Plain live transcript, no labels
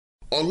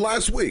on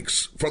last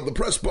week's From the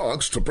Press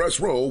Box to Press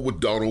Row with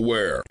Donald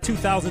Ware.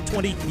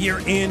 2020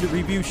 year-end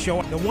review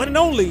show, the one and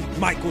only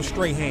Michael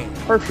Strahan.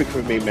 Perfect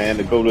for me, man,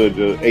 to go to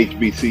the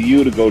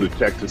HBCU, to go to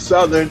Texas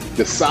Southern.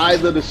 The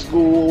size of the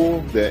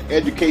school, the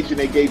education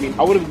they gave me,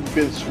 I would have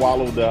been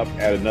swallowed up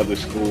at another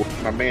school.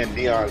 My man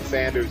Deion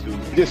Sanders, who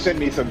just sent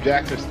me some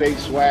Jackson State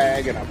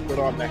swag, and I put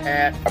on the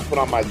hat. I put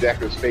on my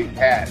Jackson State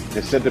hat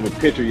and sent him a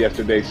picture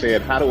yesterday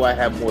saying, how do I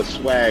have more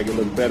swag and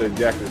look better than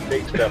Jackson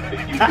State stuff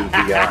than you do,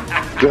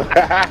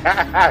 Deion?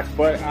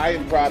 But I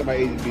am proud of my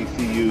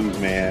HBCUs,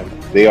 man.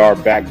 They are a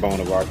backbone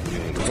of our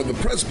community. From the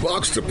Press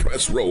Box to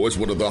Press Row is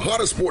one of the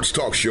hottest sports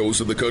talk shows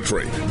in the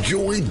country.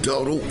 Join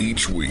Donald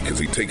each week as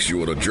he takes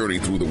you on a journey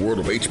through the world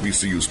of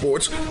HBCU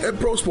sports and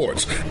pro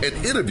sports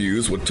and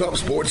interviews with top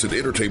sports and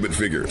entertainment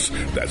figures.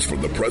 That's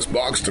From the Press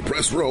Box to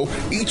Press Row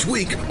each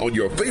week on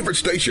your favorite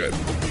station.